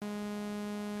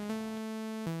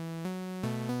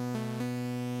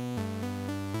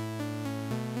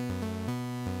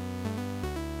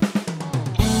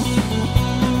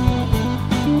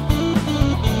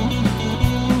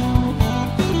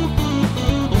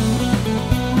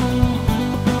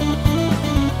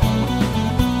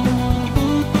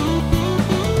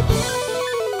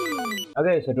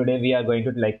so today we are going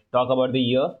to talk about the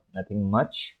year, nothing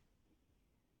much.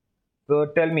 So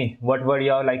tell me, what were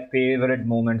your favorite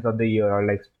moments of the year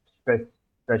or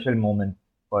special moments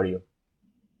for you?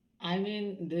 I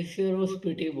mean, this year was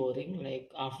pretty boring.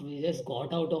 Like, after we just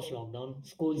got out of lockdown,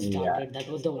 school Yeah, started. That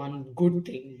was the one good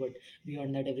thing, but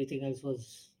beyond that, everything else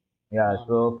was yeah. normal.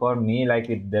 So for me,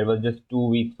 there was just 2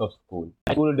 weeks of school.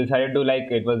 School decided to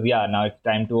it was now it's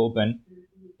time to open.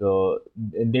 So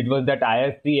it was that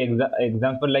ISC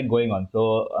exams were going on.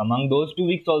 So among those 2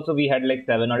 weeks also we had like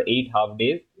 7 or 8 half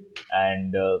days,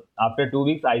 and after 2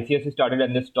 weeks ICSE started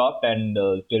and they stopped, and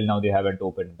till now they haven't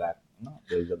opened back.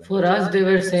 There's a bunch For of us, they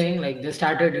were saying like they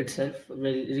started itself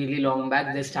really long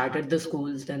back. They started the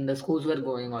schools, then the schools were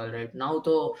going all right. Now,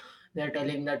 though, they're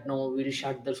telling that no, we'll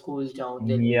shut the schools down.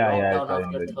 There'll be yeah, I lockdown saw in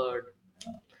after the third.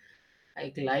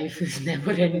 Like life is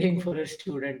never ending for a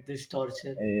student. This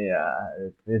torture. yeah,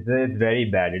 it's very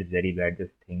bad. It's very bad.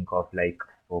 Just think of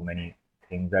so many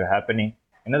things are happening.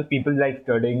 People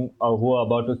studying or who are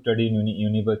about to study in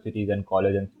universities and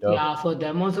college and stuff. Yeah, for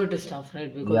them also it is tough,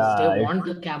 right? Because they Yeah, it's want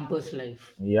the campus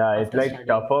life yeah, it's after studying.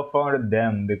 tougher for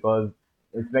them because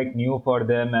it's new for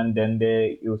them, and then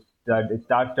you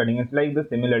start studying. It's like the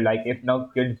similar if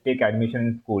now kids take admission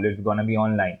in school, it's gonna be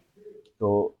online,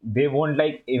 so they won't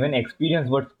even experience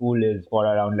what school is for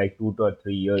around 2 to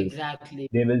 3 years. Exactly.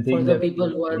 They will For think the that people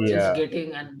who are just yeah,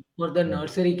 getting, and for the yeah,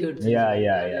 nursery kids as yeah, well,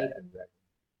 yeah, yeah. yeah, Like, exactly.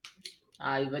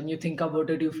 when you think about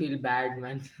it, you feel bad,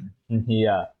 man.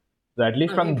 Yeah. So at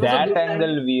least from It was a that good time.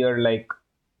 angle, we are Yeah.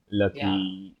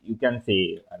 lucky. You can say,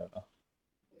 I don't know.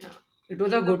 Yeah. It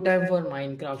was a good time for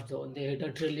Minecraft zone. They hit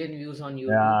a trillion views on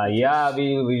YouTube, Yeah,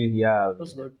 which yeah,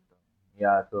 was good.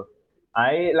 yeah. So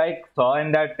I saw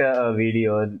in that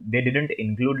video they didn't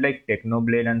include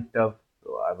Technoblade and stuff.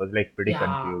 So I was pretty Yeah.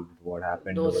 confused what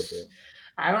happened over there. Those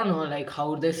I don't know like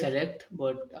how they select,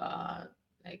 but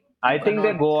like you I think they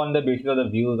cannot. go on the basis of the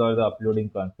views or the uploading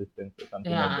consistency,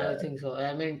 something Yeah, like I that. think so.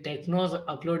 I mean, Techno's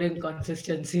uploading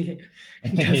consistency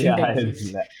doesn't Yeah,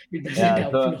 exist. It doesn't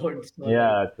yeah. So upload. So like,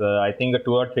 yeah, so I think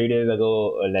 2 or 3 days ago,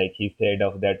 he said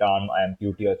of that arm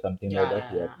amputee or something like yeah,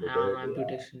 that. He yeah, yeah, uploaded. Yeah,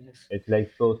 amputation. Yes.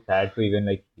 it's so sad to even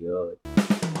hear.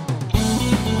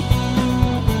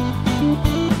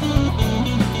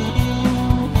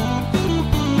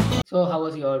 So how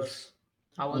was yours?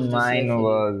 How was this year Mine for you?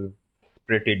 was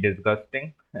pretty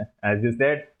disgusting, as you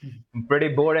said, pretty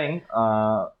boring.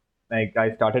 I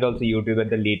started also YouTube at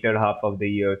the later half of the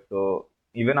year, so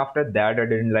even after that, I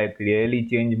didn't really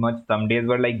change much. Some days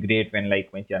were great when my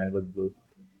channel was good.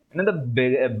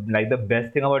 The the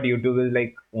best thing about YouTube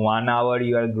is 1 hour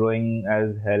you are growing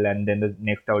as hell, and then the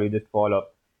next hour you just fall off.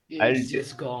 I'll It's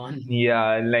just gone.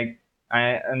 yeah, I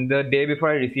and the day before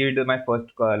I received my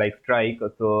first strike,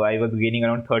 so I was gaining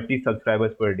around 30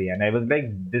 subscribers per day, and I was like,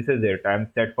 "This is it. I'm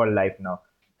set for life now."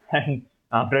 And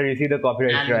after I received the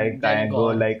copyright And strike, I then go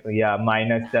gone. yeah,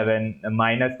 minus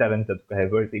seven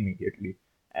subscribers immediately,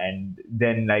 and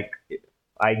then I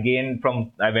went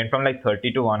from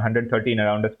 30 to 130 in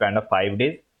around a span of 5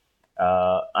 days,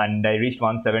 and I reached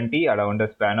 170 around a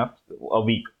span of a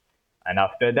week, and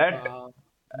after that. Uh,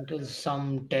 it was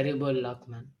some terrible luck,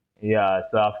 man. Yeah,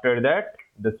 so after that,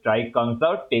 the strike comes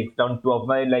out, takes down two of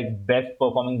my best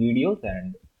performing videos,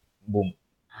 and boom,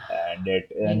 I and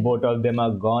mean, both of them are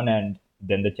gone, and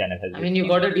then the channel has I mean, you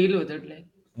disappeared. got to deal with it. Like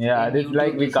Yeah, in this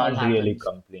YouTube, we this all can't really happens.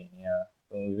 complain. Yeah,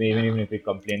 so even Yeah, if we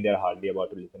complain, they're hardly about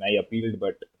to listen. I appealed,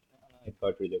 but it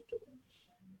got rejected.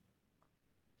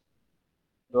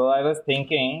 So I was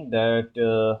thinking that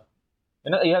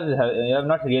you have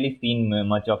not really seen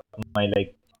much of my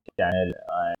channel.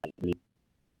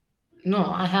 no,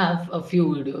 I have a few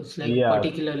videos, like Yeah,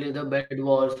 particularly the Bed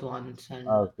Wars ones and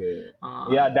okay.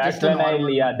 Yeah, just the normal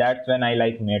ones. that's when I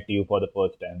met you for the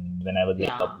first time when I was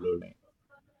Yeah, uploading.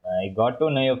 I got to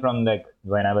know you from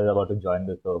when I was about to join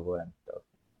the server and stuff.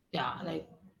 yeah. Like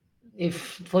if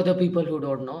for the people who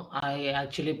don't know, I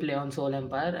actually play on Soul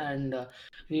Empire, and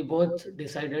we both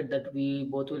decided that we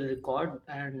both will record,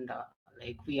 and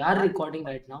like we are recording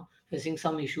right now, facing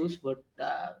some issues, but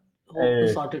hope to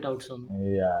It's sort it out soon.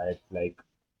 yeah, it's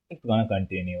it's gonna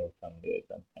continue someday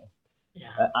sometime.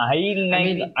 Yeah, I I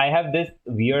mean, I have this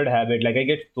weird habit. I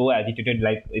get so agitated.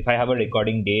 If I have a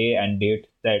recording day and date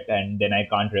set, and then I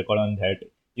can't record on that.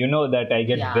 You know that I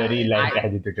get yeah, very I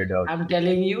agitated out. I'm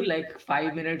telling you, like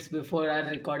 5 minutes before our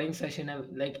recording session,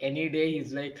 like any day,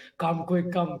 he's like, come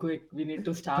quick, we need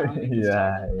to start, we need to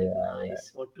start." Yeah, I'm like, yeah,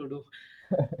 nice, what to do?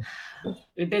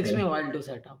 It takes yeah. me a while to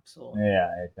set up, so Yeah,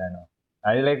 I know.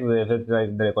 I if it's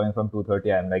the recording from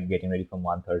 2:30, I'm getting ready from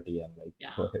 1:30. I'm yeah.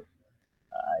 go ahead.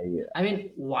 I I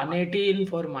mean, 118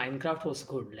 for Minecraft was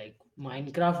good. Like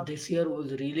Minecraft this year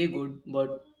was really good,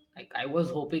 but like I was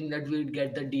hoping that we'd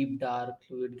get the deep dark,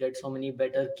 we'd get so many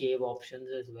better cave options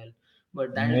as well.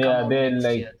 But that'll come Yeah, out they next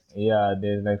like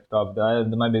year. stopped.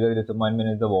 My biggest disappointment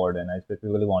is the warden. I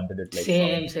specifically wanted it like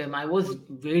from. Same. I was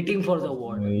waiting for the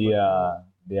warden, but no. Yeah,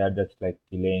 they are just like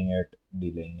delaying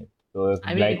it. So if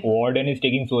I like mean, warden is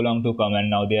taking so long to come, and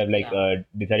now they have like yeah,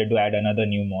 decided to add another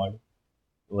new mod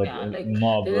with yeah. Like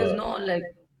mob. there is no like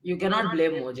you cannot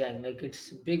blame Mojang. Like it's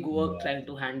big work Yeah, trying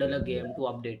to handle a game to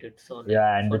update it. So like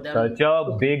yeah, and for with such them,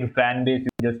 a big fan base,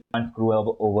 you just can't screw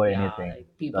up over yeah, anything.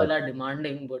 like people Such are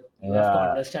demanding, but you have to yeah,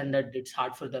 understand that it's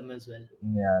hard for them as well.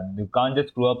 yeah, you can't just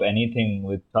screw up anything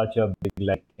with such a big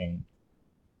like thing.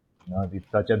 You know, it's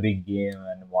such a big game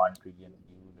and 1 trillion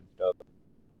views and stuff.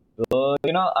 So,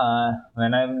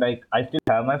 when I'm like, I still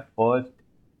have my first,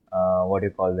 what do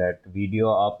you call that,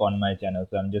 video up on my channel.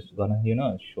 So I'm just gonna,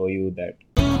 show you that.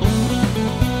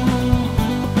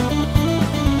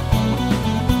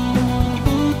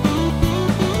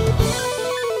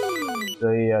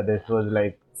 So yeah, this was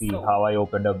like, see So, how I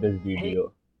opened up this hey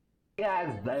video. guys,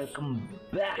 welcome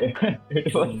back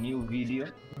It to a was, new video.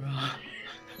 this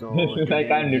So is like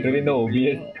today I'm we literally will in the be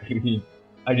OBS playing screen.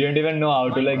 I didn't even know how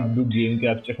to like Minecraft. do game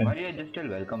capture and Why are you just still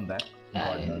welcome back?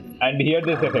 God knows. And and hear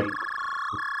this effect.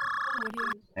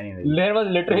 Like, anyways, There was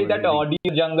literally so that we'll be.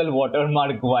 audio jungle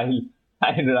watermark while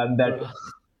I run that. bro,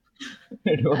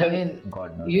 It I was mean,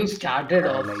 God knows. you started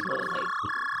off Like, so like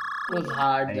it was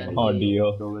hard. Then anyways, we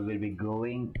audio. so we will be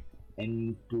going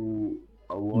into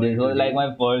a This world was like today.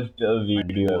 my first When I say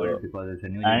video ever. world, because it's a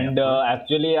new game, And of course.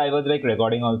 actually, I was like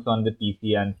recording also on the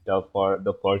PC and stuff for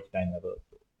the first time ever.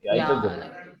 So, yeah, it was yeah, good.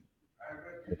 like,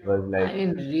 It was I like,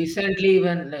 mean, recently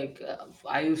even like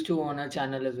I used to own a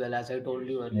channel as well, as I told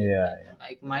you earlier. yeah, And yeah.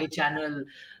 like my channel,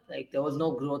 like there was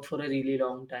no growth for a really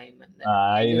long time, and then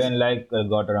I I just even like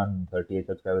got around 38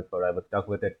 subscribers for. I was stuck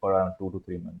with it for around 2 to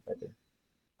 3 months, I think.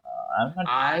 I'm not.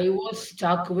 I was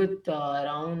stuck with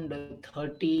around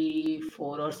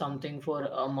 34 or something for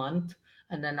a month,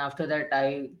 and then after that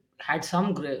I had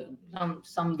some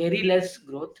very less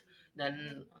growth.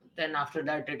 Then then after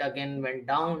that it again went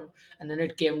down, and then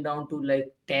it came down to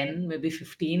like 10, maybe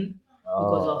 15,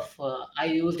 because Oh, of I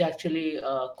used actually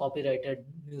copyrighted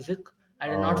music. I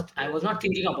okay. was not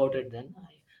thinking about it then.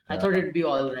 I Yeah. thought it'd be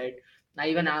all right. I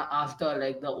even asked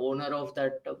the owner of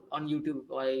that on YouTube.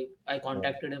 I Yeah.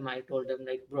 contacted him. I told him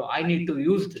like, bro, I need to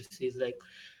use this. He's like,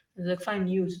 fine,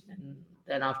 use. And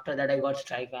then after that, I got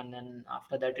strike, and then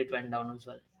after that, it went down as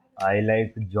well. I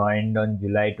like joined on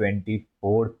July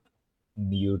 24th in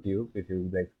YouTube. If you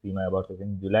like see my about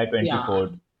section, July Yeah,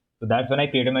 24th. So that's when I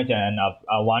created my channel.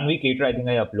 1 week later, I think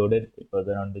I uploaded. It was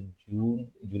around the June,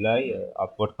 July.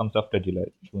 What comes after July?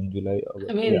 June, July, I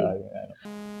August. Yeah, mean, I know.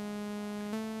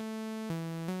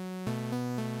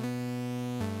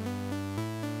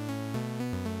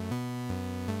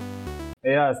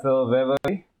 Yeah. So where were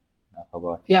we? I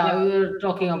forgot. yeah, we were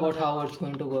talking about how it's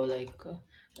going to go like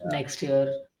next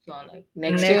year. So like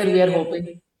next year, Next, we are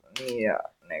hoping. yeah,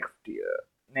 next year.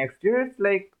 Next year it's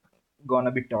like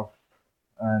gonna be tough.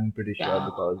 I'm pretty sure Yeah,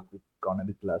 because it's gonna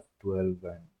be class 12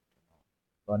 and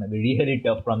gonna be really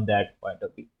tough from that point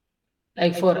of view.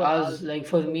 like for us, like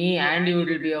for me and you,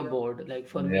 it'll be a board. Like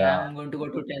for me, Yeah, I'm going to go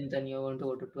to 10th, and you're going to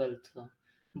go to 12th. So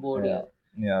board yeah, year.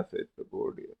 yeah. So it's a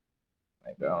board year.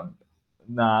 Like Mm. around.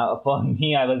 Nah, for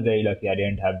me, I was very lucky. I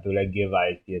didn't have to like give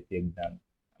ICSE exam.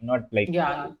 I'm not like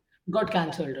Yeah, got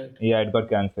cancelled, right? yeah, it got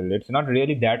cancelled. It's not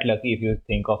really that lucky if you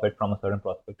think of it from a certain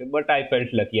perspective, but I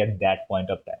felt lucky at that point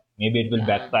of time. Maybe it will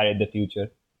Yeah, backfire in the future,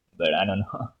 but I don't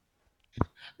know.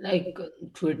 like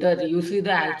Twitter, you see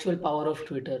the actual power of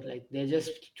Twitter. Like they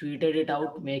just tweeted it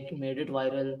out, made it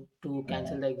viral to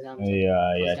cancel the exams, and then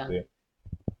Yeah, it was yeah, done. true.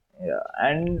 Yeah,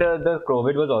 and the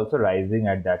COVID was also rising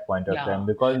at that point of Yeah, time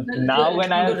because no, now it's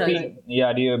when I going to have rise. seen,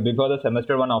 yeah, before the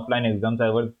semester one offline exams, I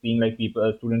was seeing like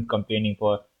people, students complaining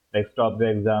for like stop the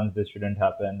exams, this shouldn't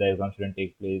happen, the exams shouldn't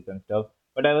take place and stuff.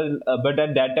 But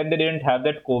at that time they didn't have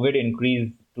that COVID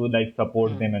increase to like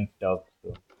support Hmm. them and stuff.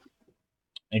 So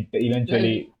it Like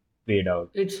eventually played out.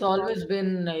 it's always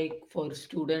been like for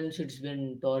students, it's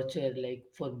been torture. Like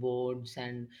for boards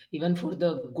and even for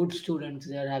the good students,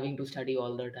 they are having to study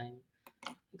all the time.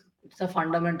 It's a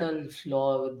fundamental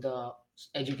flaw with the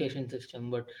education system,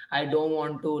 but I don't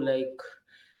want to like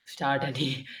start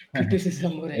any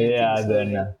criticism or anything, so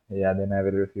like Yeah, then I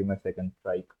will receive my second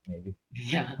strike maybe.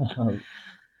 yeah.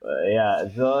 Yeah,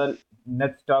 so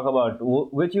let's talk about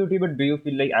which YouTuber do you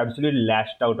feel like absolutely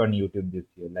lashed out on YouTube this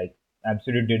year? Like,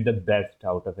 absolutely did the best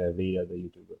out of every other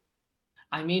YouTuber.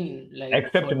 I mean, like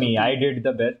Except for the me, I people, did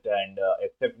the best, and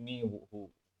except me, who?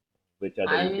 which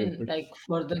other I mean, YouTubers? like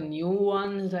for the new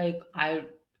ones, like I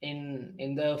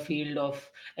in the field of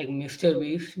like Mr.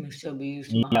 Beast,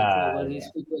 Yeah, Mahaprover, these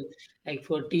yeah. people, like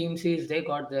for Team Cs, they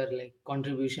got their like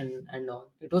contribution and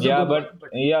all. It was a Yeah, good one, but but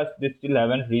yes, they still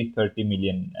haven't reached 30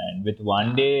 million, and with one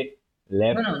yeah, day no,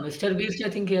 left. no, Mr. Beast, I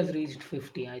think he has reached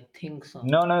 50. I think so.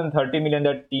 No, no, 30 million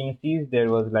that team sees, there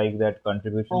was like that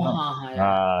contribution, Oh, no?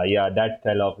 yeah, Yeah, that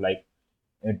fell off. Like,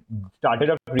 it started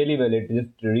off really well. It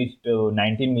just reached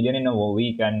 19 million in a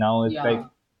week, and now it's yeah. like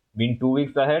been 2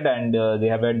 weeks ahead, and they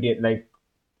haven't yet like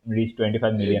reached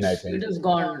 25 million, I It think. is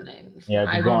gone. Yeah,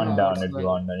 it's I don't gone know down. what's It's going.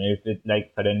 gone down. If it's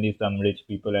like suddenly some rich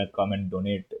people and come and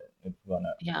donate, it's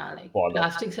gonna Yeah, like fall off.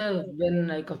 plastics have been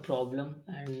like a problem,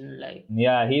 and like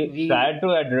Yeah, he we, tried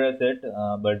to address it,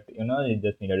 but he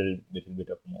just needed a little bit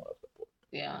of more support.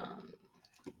 yeah,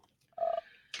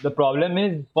 The problem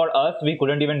is for us, we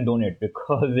couldn't even donate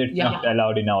because it's not yeah.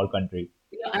 allowed in our country.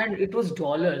 Yeah, and it was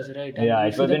dollars, right? And Yeah,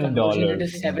 you it see was the in conversion, it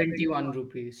dollars. is 71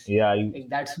 rupees. Yeah, Like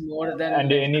that's more than and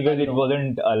like anyways, I it don't.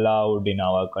 wasn't allowed in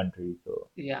our country, so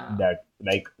Yeah, that's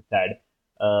like sad.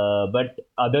 But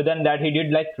other than that, he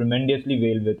did like tremendously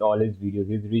well with all his videos.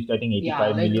 He's reached, I think, yeah.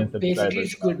 85 Like million basically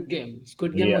subscribers now. Squid Game.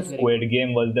 Squid Game Yeah, was very good. Squid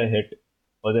Game was the hit.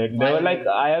 Was it? They were like, Viral.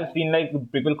 I have seen like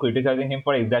people criticizing him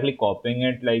for exactly copying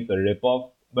it, like a rip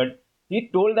off. But he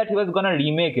told that he was gonna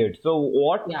remake it. So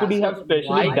what Yeah. could he have So specially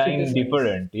why done criticize?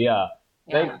 different? Yeah,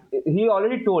 Yeah. like he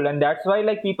already told, and that's why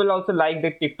like people also like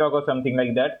the TikTok or something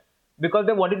like that because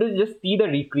they wanted to just see the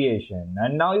recreation.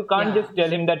 And now you can't Yeah. just tell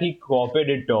him that he copied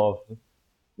it off.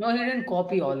 No, he didn't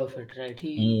copy all of it, right?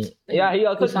 He Yeah, like he to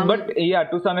also, but some. yeah,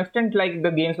 to some extent, like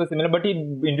the games were similar, but he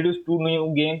introduced two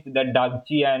new games, that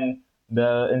Dagchi and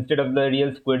the instead of the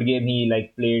real Squid Game, he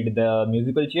like played the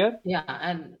musical chair. Yeah,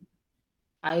 and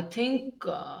I think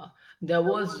there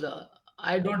was.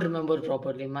 I don't remember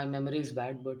properly. My memory is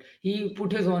bad, but he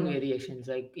put his own variations.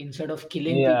 Like instead of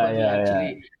killing Yeah, people, he yeah, yeah.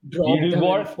 actually dropped them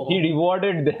in He foam.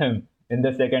 rewarded them in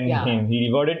the second Yeah, game. He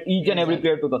rewarded each and every exactly.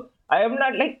 player to the. I am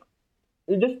not like,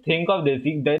 you just think of this.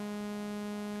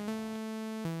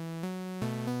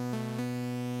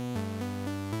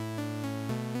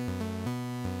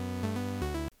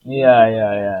 Yeah,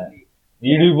 yeah, yeah.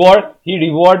 He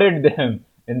rewarded them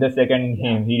in the second Yeah,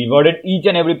 game. He rewarded each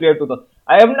and every player to the.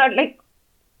 I am not like,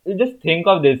 you just think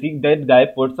of this. That guy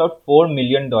puts out $4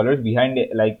 million behind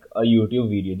like a YouTube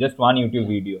video, just one YouTube yeah,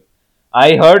 video.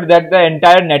 I heard that the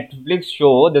entire Netflix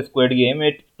show, the Squid Game,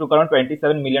 it took around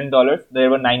 $27 million. There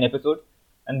were 9 episodes,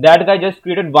 and that guy just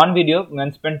created one video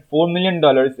and spent $4 million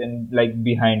in like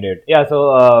behind it. Yeah,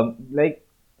 so like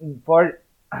for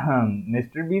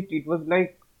Mr. Beast, it was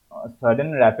like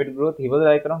sudden rapid growth. He was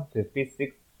like around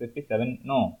 56, 57.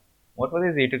 No, what was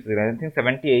his latest video? I think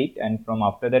 78, and from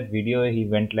after that video, he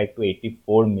went like to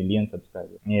 84 million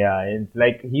subscribers. Yeah, it's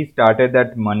like he started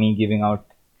that money giving out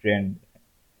trend.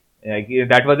 Like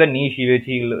that was a niche which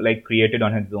he like created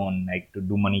on his own, like to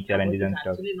do money challenges and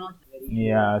stuff.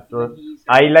 Yeah, so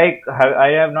I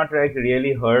have not like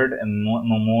really heard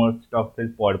most of his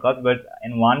podcast, but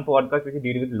in one podcast which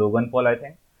he did with Logan Paul, I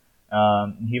think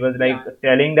he was like yeah,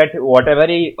 telling that whatever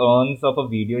he earns of a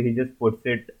video, he just puts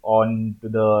it on to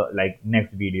the like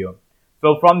next video.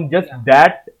 So yeah, from just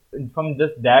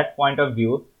that point of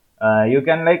view, you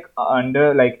can like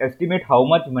under like estimate how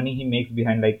much money he makes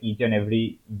behind like each and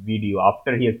every video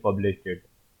after he has published it.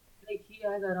 like he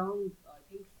has around I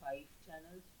think five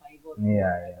channels, five or four,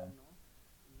 Yeah, I yeah. don't know.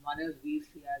 One is Beast,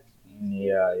 he has Beast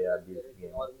Yeah, Gaming, yeah, then Beast there is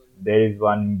Gaming. normal. There is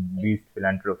one Like Beast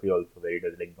Philanthropy also where he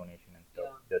does like donation and stuff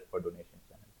yeah, just for donation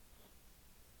channel.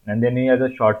 And then he has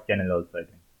a shorts channel also, I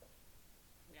think.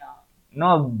 yeah.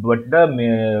 No, but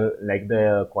like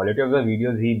the quality of the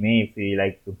videos he makes,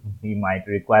 he might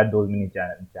require those many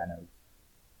channels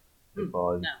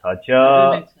because Yeah, such that will a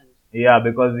make sense. yeah,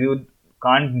 because you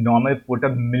can't normally put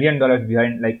 $1 million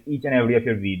behind like each and every of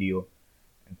your video.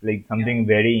 It's like Yeah. something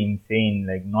very insane.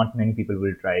 Like not many people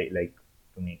will try like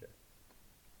to make it.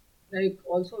 Like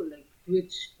also like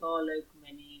Twitch saw like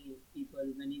many people,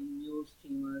 many new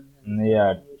streamers and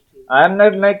Yeah, new streamers. I'm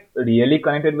not like really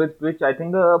connected with Twitch. I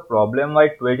think the problem why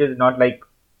Twitch is not like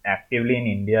actively in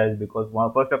India is because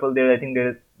first of all, I think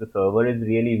the server is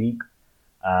really weak.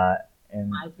 Uh,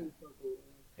 and I think so too.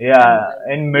 And yeah,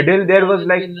 like in Twitch middle has always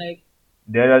been like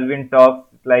there has been talks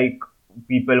like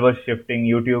people were shifting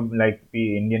YouTube, like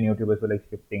the Indian YouTubers were like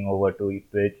shifting over to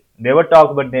Twitch. There were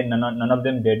talks, but then none of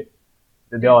them did.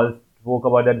 So they yeah. all spoke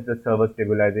about that the server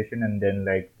stabilization and then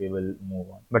like they will move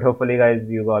on. But hopefully, guys,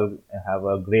 you all have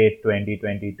a great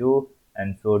 2022,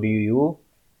 and so do you.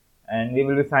 And we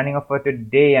will be signing off for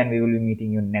today, and we will be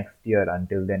meeting you next year.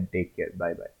 Until then, take care.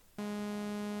 Bye bye.